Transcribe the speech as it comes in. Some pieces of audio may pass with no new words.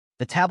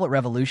The tablet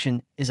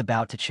revolution is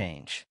about to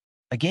change.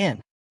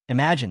 Again,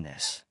 imagine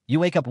this. You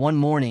wake up one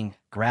morning,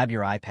 grab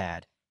your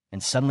iPad,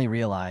 and suddenly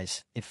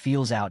realize it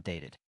feels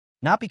outdated.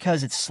 Not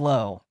because it's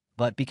slow,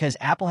 but because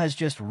Apple has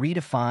just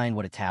redefined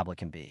what a tablet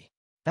can be.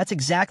 That's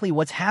exactly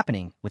what's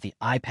happening with the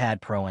iPad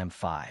Pro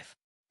M5.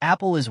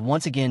 Apple is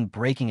once again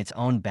breaking its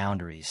own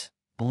boundaries,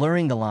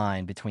 blurring the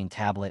line between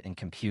tablet and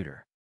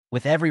computer.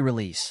 With every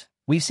release,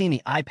 we've seen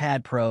the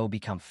iPad Pro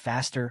become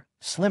faster,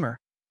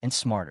 slimmer, and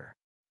smarter.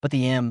 But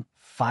the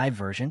M5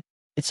 version?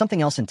 It's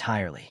something else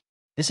entirely.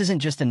 This isn't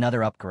just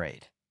another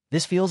upgrade.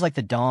 This feels like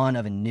the dawn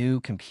of a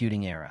new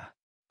computing era.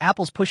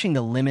 Apple's pushing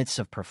the limits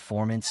of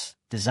performance,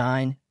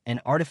 design,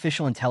 and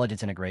artificial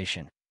intelligence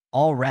integration,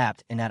 all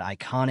wrapped in that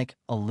iconic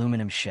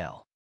aluminum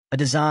shell. A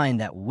design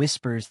that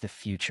whispers the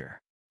future.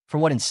 For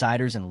what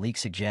insiders and leaks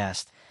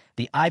suggest,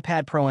 the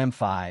iPad Pro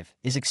M5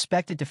 is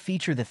expected to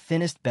feature the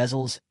thinnest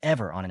bezels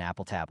ever on an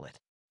Apple tablet.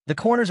 The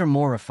corners are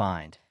more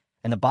refined,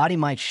 and the body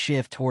might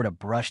shift toward a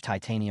brushed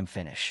titanium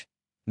finish,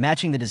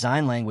 matching the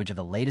design language of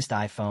the latest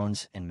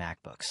iPhones and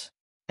MacBooks.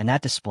 And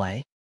that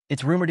display?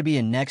 It's rumored to be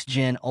a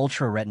next-gen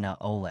Ultra Retina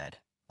OLED,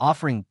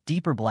 offering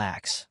deeper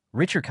blacks,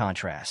 richer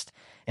contrast,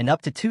 and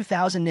up to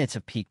 2,000 nits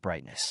of peak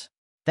brightness.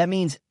 That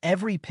means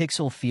every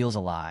pixel feels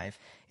alive,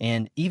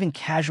 and even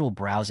casual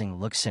browsing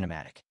looks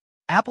cinematic.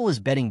 Apple is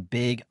betting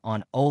big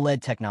on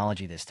OLED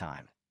technology this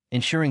time,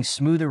 ensuring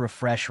smoother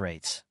refresh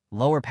rates,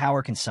 lower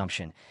power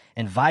consumption,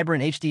 and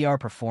vibrant HDR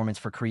performance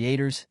for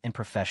creators and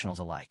professionals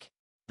alike.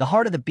 The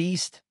heart of the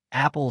beast,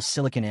 Apple's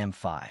Silicon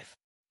M5.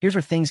 Here's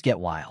where things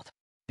get wild.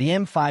 The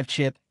M5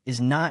 chip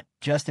is not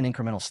just an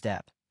incremental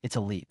step, it's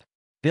a leap.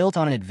 Built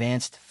on an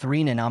advanced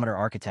 3-nanometer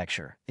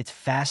architecture, it's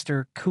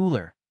faster,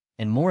 cooler,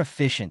 and more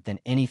efficient than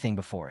anything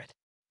before it.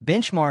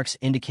 Benchmarks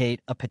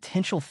indicate a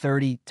potential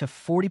 30 to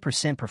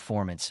 40%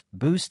 performance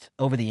boost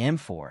over the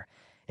M4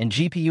 and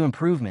GPU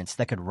improvements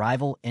that could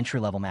rival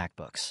entry-level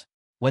MacBooks.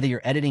 Whether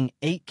you're editing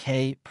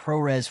 8K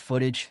ProRes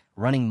footage,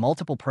 running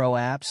multiple Pro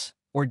apps,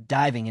 or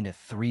diving into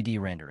 3D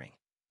rendering,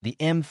 the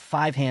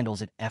M5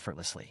 handles it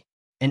effortlessly.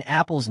 And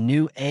Apple's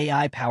new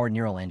AI-powered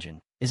neural engine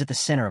is at the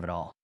center of it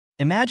all.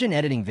 Imagine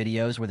editing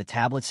videos where the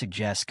tablet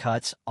suggests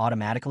cuts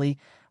automatically,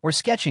 or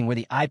sketching where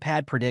the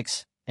iPad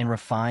predicts and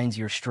refines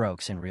your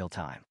strokes in real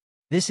time.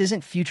 This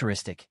isn't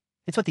futuristic,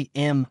 it's what the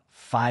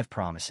M5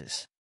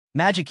 promises.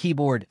 Magic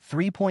Keyboard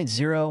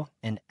 3.0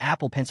 and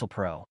Apple Pencil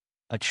Pro,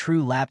 a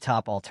true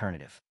laptop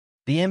alternative.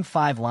 The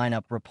M5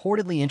 lineup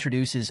reportedly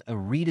introduces a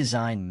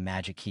redesigned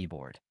Magic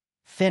Keyboard.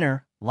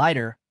 Thinner,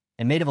 lighter,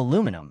 and made of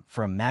aluminum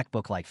for a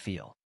MacBook-like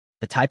feel.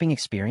 The typing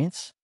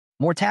experience?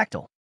 More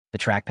tactile. The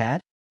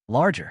trackpad?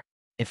 Larger.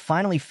 It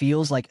finally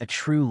feels like a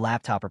true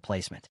laptop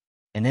replacement.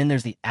 And then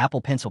there's the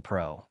Apple Pencil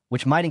Pro,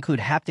 which might include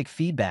haptic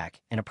feedback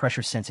and a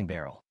pressure-sensing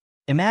barrel.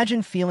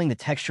 Imagine feeling the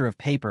texture of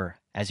paper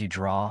as you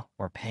draw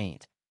or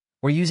paint,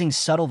 or using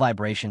subtle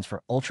vibrations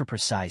for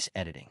ultra-precise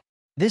editing.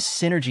 This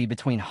synergy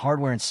between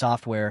hardware and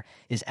software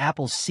is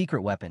Apple's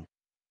secret weapon,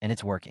 and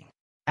it's working.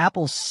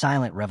 Apple's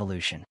silent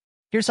revolution.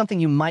 Here's something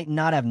you might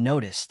not have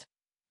noticed.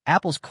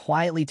 Apple's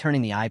quietly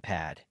turning the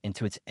iPad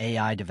into its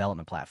AI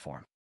development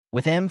platform.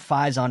 With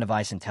M5's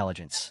on-device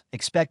intelligence,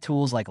 expect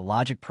tools like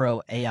Logic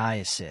Pro AI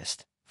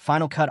Assist,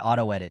 Final Cut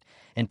Auto Edit,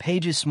 and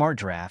Pages Smart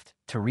Draft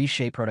to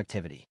reshape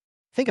productivity.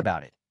 Think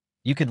about it.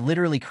 You could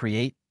literally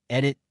create,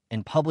 edit,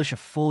 and publish a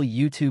full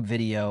YouTube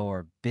video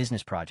or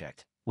business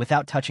project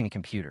without touching a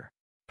computer.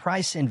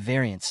 Price and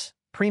variance,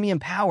 premium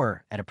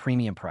power at a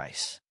premium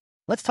price.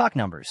 Let's talk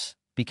numbers,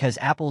 because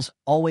Apple's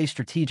always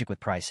strategic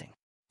with pricing.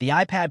 The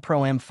iPad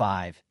Pro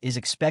M5 is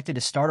expected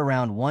to start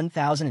around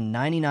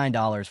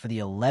 $1,099 for the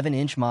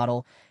 11-inch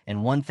model and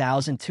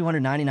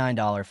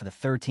 $1,299 for the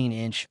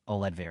 13-inch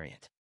OLED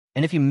variant.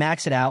 And if you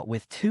max it out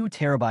with 2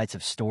 terabytes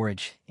of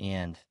storage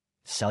and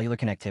cellular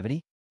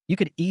connectivity, you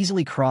could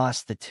easily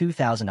cross the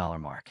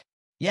 $2,000 mark.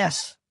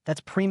 Yes,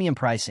 that's premium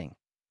pricing,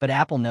 but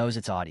Apple knows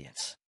its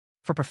audience.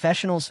 For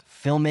professionals,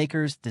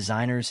 filmmakers,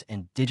 designers,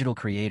 and digital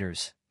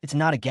creators, it's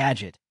not a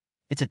gadget,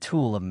 it's a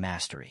tool of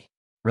mastery.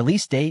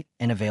 Release date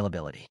and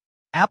availability.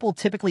 Apple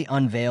typically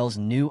unveils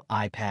new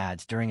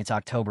iPads during its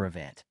October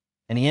event,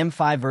 and the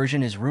M5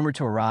 version is rumored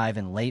to arrive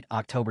in late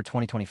October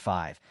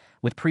 2025,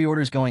 with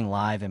pre-orders going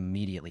live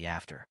immediately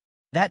after.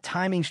 That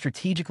timing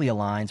strategically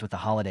aligns with the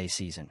holiday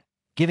season,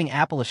 giving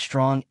Apple a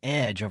strong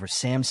edge over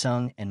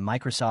Samsung and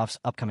Microsoft's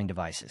upcoming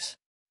devices.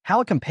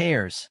 How it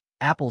compares,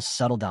 Apple's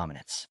subtle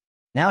dominance.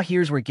 Now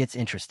here's where it gets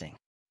interesting.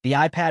 The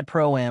iPad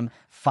Pro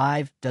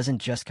M5 doesn't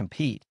just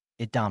compete,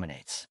 it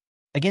dominates.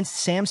 Against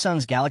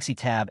Samsung's Galaxy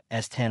Tab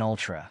S10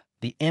 Ultra,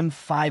 the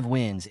M5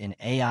 wins in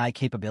AI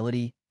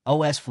capability,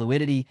 OS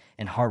fluidity,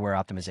 and hardware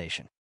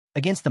optimization.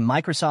 Against the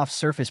Microsoft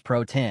Surface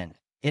Pro 10,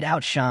 it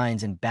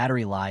outshines in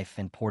battery life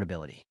and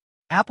portability.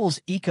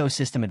 Apple's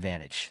ecosystem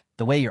advantage,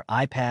 the way your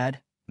iPad,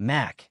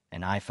 Mac,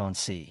 and iPhone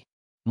see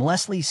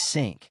seamlessly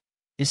sync,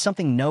 is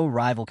something no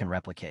rival can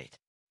replicate.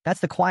 That's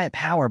the quiet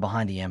power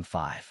behind the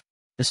M5.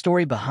 The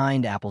story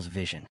behind Apple's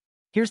vision.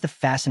 Here's the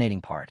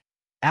fascinating part.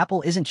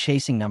 Apple isn't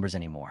chasing numbers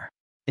anymore.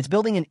 It's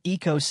building an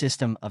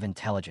ecosystem of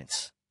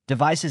intelligence,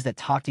 Devices that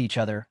talk to each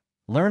other,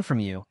 learn from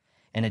you,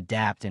 and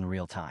adapt in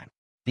real time.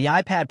 The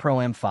iPad Pro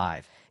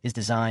M5 is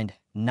designed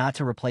not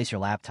to replace your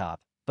laptop,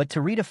 but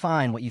to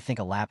redefine what you think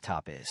a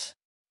laptop is.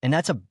 And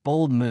that's a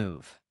bold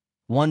move,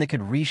 one that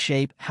could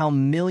reshape how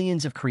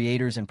millions of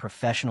creators and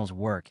professionals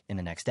work in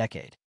the next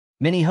decade.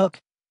 Mini Hook,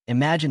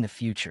 imagine the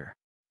future.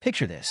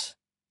 Picture this.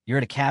 You're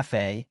at a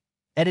cafe,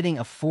 editing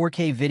a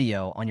 4K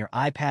video on your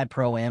iPad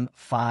Pro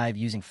M5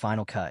 using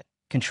Final Cut,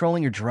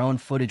 controlling your drone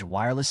footage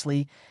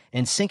wirelessly,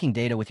 and syncing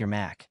data with your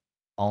Mac,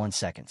 all in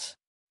seconds.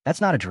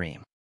 That's not a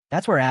dream.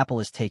 That's where Apple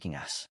is taking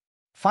us.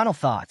 Final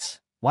thoughts.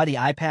 Why the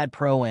iPad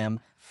Pro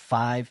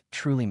M5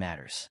 truly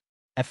matters.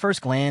 At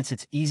first glance,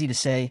 it's easy to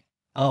say,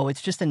 oh,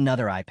 it's just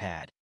another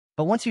iPad.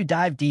 But once you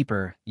dive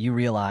deeper, you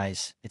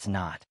realize it's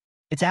not.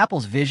 It's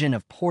Apple's vision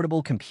of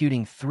portable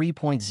computing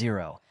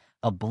 3.0,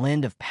 a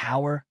blend of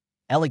power,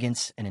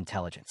 elegance, and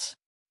intelligence.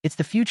 It's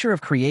the future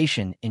of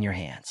creation in your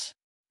hands.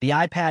 The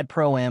iPad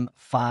Pro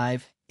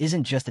M5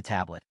 isn't just a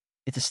tablet,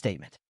 it's a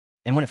statement.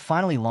 And when it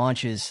finally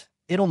launches,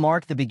 it'll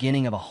mark the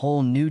beginning of a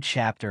whole new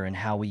chapter in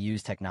how we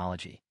use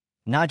technology,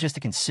 not just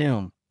to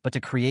consume, but to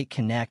create,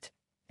 connect,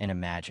 and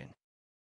imagine.